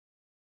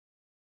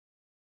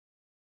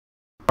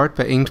Art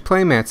by Inked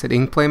Playmats at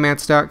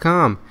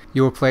inkedplaymats.com,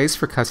 your place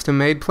for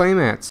custom-made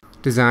playmats.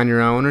 Design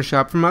your own or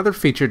shop from other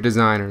featured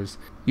designers.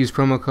 Use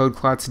promo code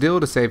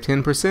KlotzDeal to save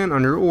 10%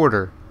 on your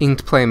order.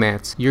 Inked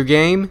Playmats, your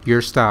game,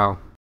 your style.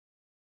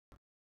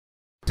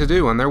 To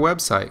do on their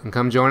website, and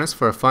come join us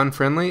for a fun,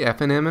 friendly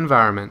F&M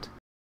environment.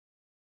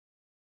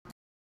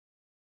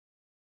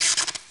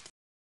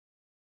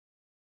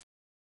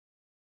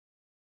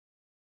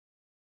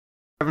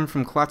 Avon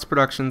from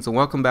KlotzProductions, and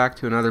welcome back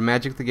to another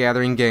Magic the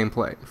Gathering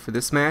gameplay. For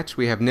this match,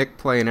 we have Nick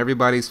playing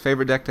everybody's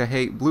favorite deck to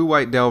hate,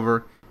 Blue-White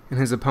Delver, and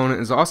his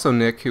opponent is also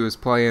Nick, who is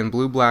playing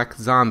Blue-Black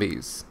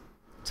Zombies.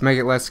 To make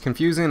it less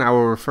confusing, I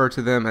will refer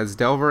to them as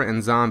Delver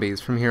and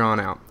Zombies from here on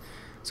out.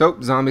 So,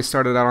 Zombies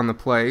started out on the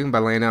play by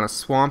laying down a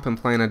Swamp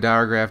and playing a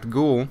Diregraphed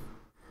Ghoul.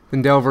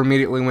 Then Delver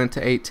immediately went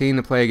to 18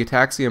 to play a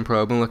Gitaxian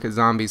Probe and look at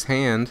Zombies'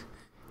 hand.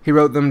 He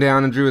wrote them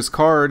down and drew his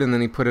card, and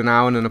then he put an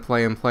island into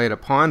play and played a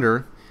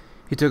Ponder.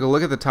 He took a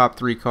look at the top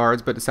 3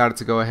 cards, but decided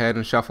to go ahead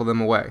and shuffle them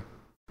away.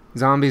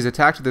 Zombies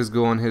attacked with his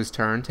Ghoul on his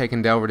turn,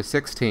 taking Delver to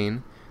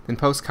 16. Then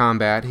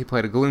post-combat, he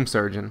played a Gloom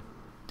Surgeon.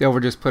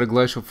 Delver just put a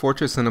Glacial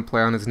Fortress into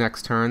play on his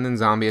next turn, then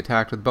Zombie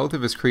attacked with both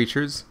of his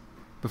creatures.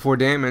 Before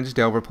damage,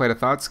 Delver played a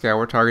Thought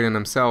Scour, targeting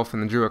himself,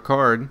 and then drew a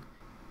card.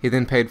 He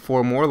then paid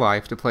 4 more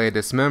life to play a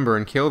Dismember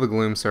and kill the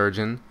Gloom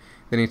Surgeon.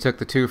 Then he took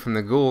the 2 from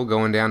the Ghoul,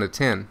 going down to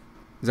 10.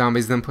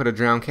 Zombies then put a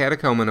Drowned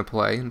Catacomb into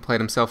play, and played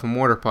himself a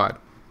Mortar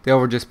Pot.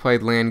 Delver just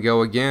played Land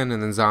Go again,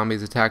 and then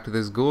Zombies attacked with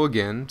his Ghoul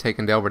again,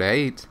 taking Delver to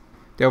 8.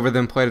 Delver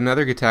then played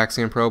another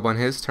Gitaxian Probe on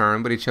his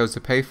turn, but he chose to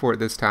pay for it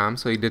this time,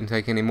 so he didn't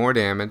take any more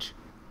damage.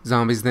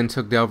 Zombies then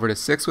took Delver to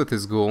 6 with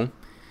his Ghoul.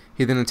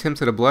 He then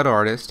attempted a Blood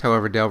Artist,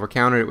 however Delver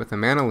countered it with a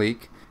Mana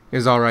Leak. It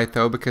was alright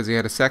though, because he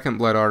had a second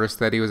Blood Artist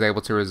that he was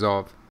able to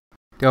resolve.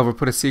 Delver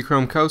put a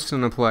Seachrome Coast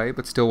into play,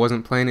 but still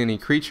wasn't playing any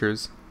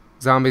creatures.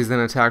 Zombies then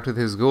attacked with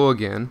his Ghoul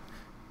again.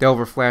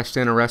 Delver flashed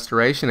in a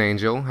Restoration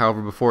Angel,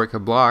 however before it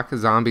could block,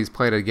 Zombies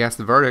played a Guess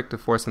Verdict to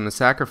force him to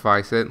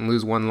sacrifice it and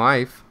lose 1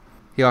 life.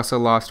 He also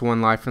lost 1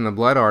 life from the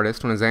Blood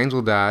Artist when his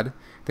Angel died.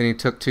 Then he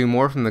took 2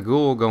 more from the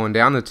Ghoul, going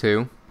down to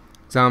 2.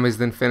 Zombies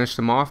then finished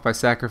him off by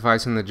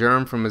sacrificing the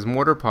Germ from his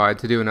Mortar Pod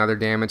to do another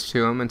damage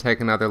to him and take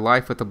another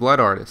life with the Blood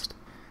Artist.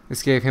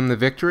 This gave him the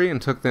victory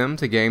and took them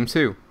to Game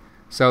 2.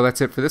 So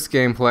that's it for this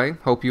gameplay.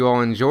 Hope you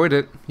all enjoyed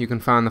it. You can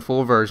find the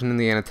full version in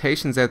the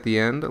annotations at the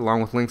end,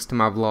 along with links to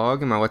my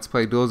vlog and my Let's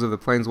Play Duels of the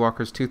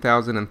Planeswalkers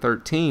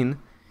 2013.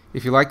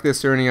 If you like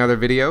this or any other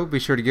video, be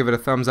sure to give it a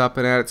thumbs up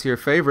and add it to your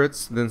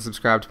favorites, then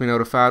subscribe to be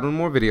notified when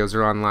more videos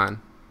are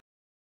online.